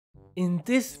In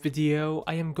this video,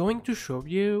 I am going to show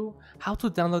you how to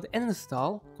download and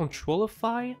install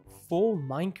Controlify for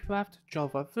Minecraft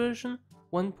Java version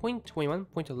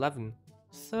 1.21.11.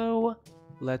 So,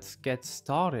 let's get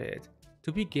started.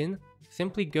 To begin,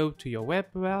 simply go to your web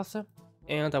browser,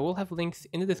 and I will have links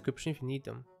in the description if you need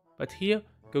them. But here,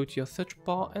 go to your search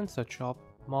bar and search up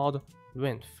mod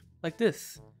winf, like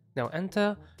this. Now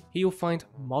enter, here you'll find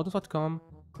mod.com,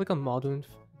 click on mod.winf,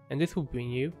 and this will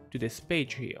bring you to this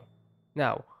page here.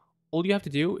 Now, all you have to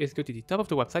do is go to the top of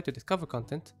the website to discover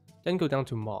content, then go down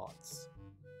to mods.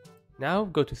 Now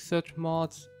go to search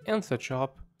mods and search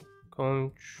up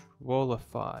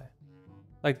Controlify,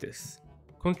 like this,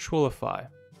 Controlify.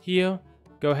 Here,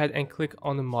 go ahead and click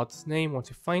on the mod's name once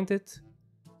you find it,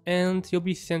 and you'll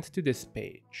be sent to this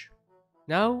page.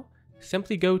 Now,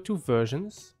 simply go to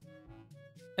versions,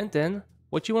 and then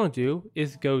what you want to do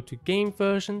is go to game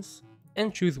versions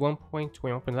and choose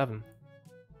 1.21.11.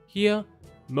 Here,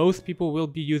 most people will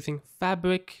be using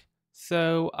Fabric,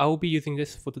 so I will be using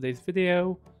this for today's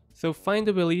video. So find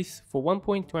the release for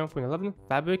 1.21.11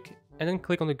 Fabric and then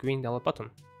click on the green download button.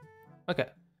 Okay,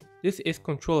 this is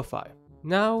Controlify.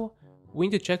 Now, we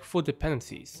need to check for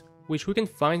dependencies, which we can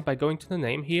find by going to the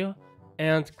name here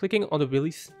and clicking on the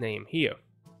release name here.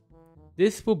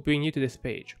 This will bring you to this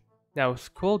page. Now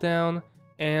scroll down,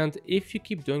 and if you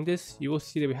keep doing this, you will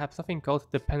see that we have something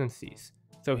called dependencies.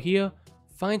 So here,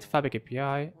 find Fabric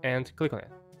API and click on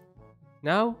it.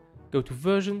 Now, go to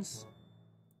versions,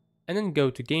 and then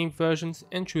go to game versions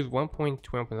and choose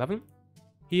 1.21.11.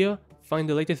 Here, find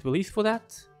the latest release for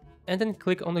that, and then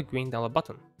click on the green download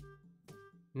button.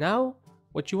 Now,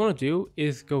 what you want to do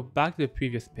is go back to the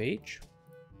previous page,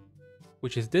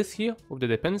 which is this here with the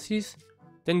dependencies,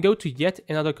 then go to yet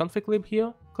another config lib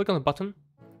here, click on the button,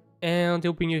 and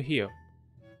it'll bring you here.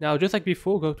 Now, just like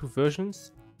before, go to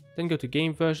versions, then go to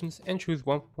game versions and choose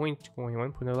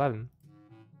 1.21.11.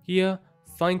 Here,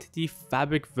 find the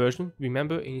Fabric version.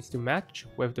 Remember, it needs to match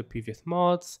with the previous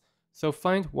mods. So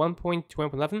find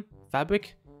 1.21.11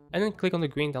 Fabric and then click on the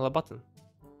green download button.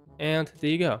 And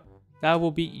there you go. That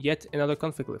will be yet another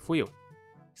config lib for you.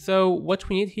 So what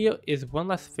we need here is one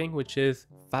last thing, which is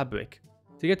Fabric.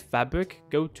 To get Fabric,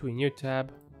 go to a new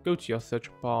tab, go to your search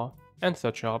bar and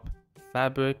search up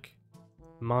Fabric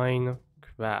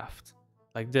Minecraft.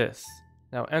 Like this.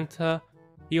 Now enter,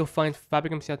 you'll find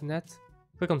fabricmc.net,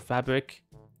 click on Fabric,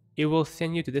 it will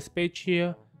send you to this page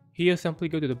here. Here simply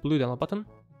go to the blue download button,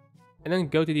 and then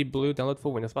go to the blue download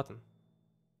for Windows button.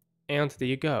 And there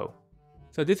you go.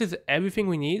 So this is everything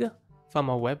we need from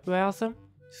our web browser,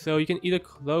 so you can either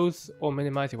close or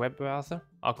minimize your web browser.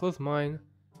 I'll close mine,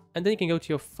 and then you can go to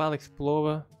your file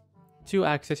explorer to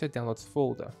access your downloads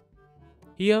folder.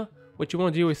 Here, what you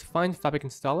want to do is find Fabric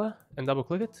installer and double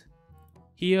click it.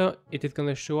 Here, it is going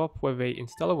to show up with a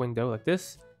installer window like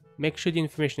this. Make sure the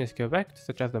information is correct,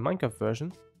 such as the Minecraft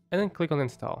version, and then click on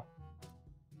install.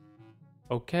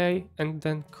 Okay, and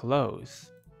then close.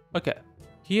 Okay,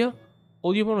 here,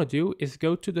 all you want to do is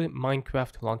go to the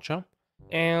Minecraft launcher,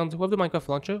 and with the Minecraft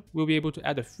launcher, we'll be able to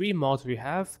add the free mods we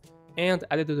have and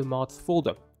add it to the mods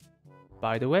folder.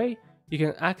 By the way, you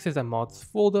can access the mods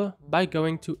folder by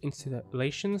going to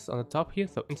installations on the top here,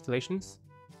 so installations,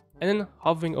 and then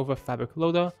hovering over Fabric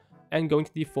Loader and going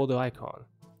to the folder icon.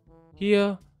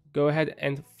 Here, go ahead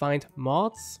and find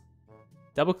mods,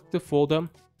 double click the folder,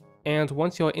 and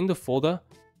once you're in the folder,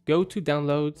 go to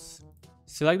downloads,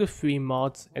 select the free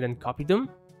mods and then copy them.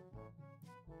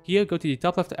 Here, go to the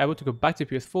top left arrow to go back to the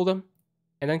previous folder,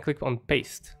 and then click on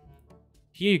paste.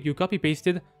 Here you copy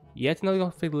pasted yet another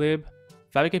config lib,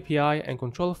 Fabric API and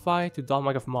Controlify to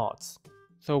 .minecraft mods.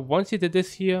 So once you did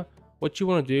this here, what you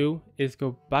want to do is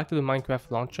go back to the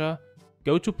Minecraft launcher,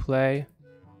 go to play,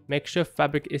 make sure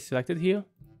Fabric is selected here,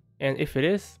 and if it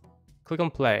is, click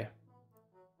on play.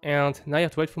 And now you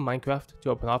have to wait for Minecraft to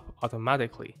open up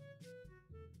automatically.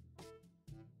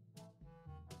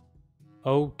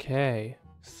 Okay,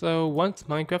 so once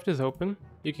Minecraft is open,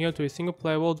 you can go to a single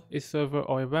player world, a server,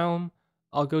 or a realm.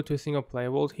 I'll go to a single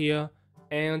player world here,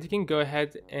 and you can go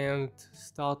ahead and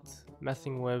start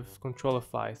messing with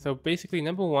Controlify. So basically,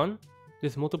 number one,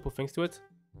 there's multiple things to it.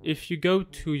 If you go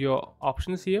to your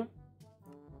options here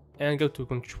and go to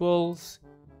controls,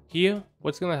 here,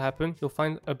 what's gonna happen, you'll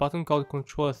find a button called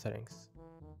controller settings.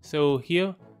 So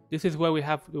here, this is where we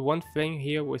have the one thing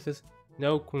here where it says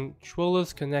no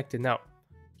controllers connected. Now,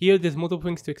 here there's multiple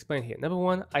things to explain here. Number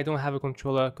one, I don't have a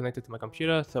controller connected to my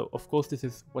computer, so of course this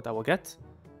is what I will get.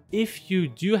 If you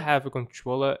do have a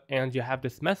controller and you have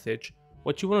this message,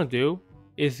 what you want to do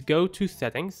is go to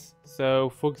settings. So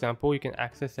for example, you can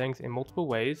access settings in multiple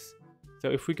ways. So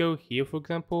if we go here, for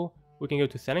example, we can go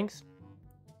to settings,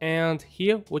 And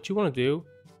here, what you want to do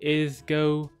is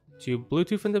go to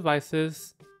Bluetooth and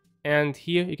devices, and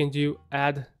here you can do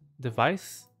add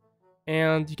device,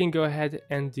 and you can go ahead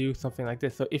and do something like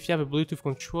this. So if you have a Bluetooth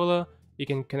controller, you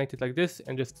can connect it like this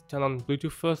and just turn on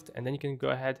Bluetooth first, and then you can go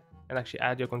ahead and actually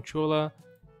add your controller.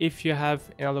 If you have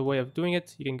another way of doing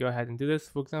it, you can go ahead and do this,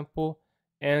 for example,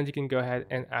 and you can go ahead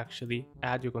and actually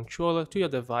add your controller to your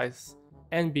device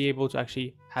and be able to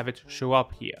actually have it show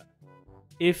up here.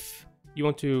 If you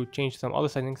want to change some other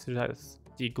settings, such as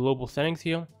the global settings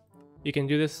here, you can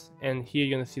do this, and here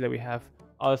you're going to see that we have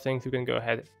other things we can go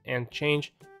ahead and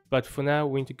change. But for now,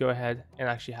 we need to go ahead and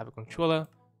actually have a controller,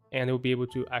 and we'll be able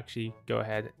to actually go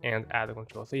ahead and add a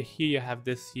controller. So here you have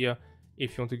this here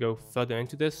if you want to go further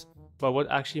into this. But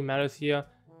what actually matters here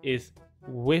is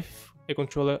with a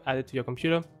controller added to your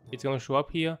computer, it's going to show up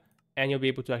here, and you'll be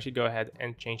able to actually go ahead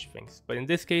and change things. But in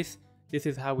this case, this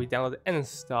is how we download and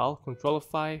install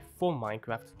Controlify for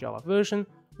Minecraft Java version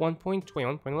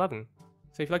 1.21.11.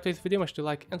 So if you liked today's video, make sure to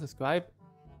like and subscribe,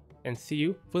 and see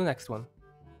you for the next one.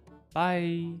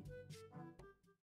 Bye!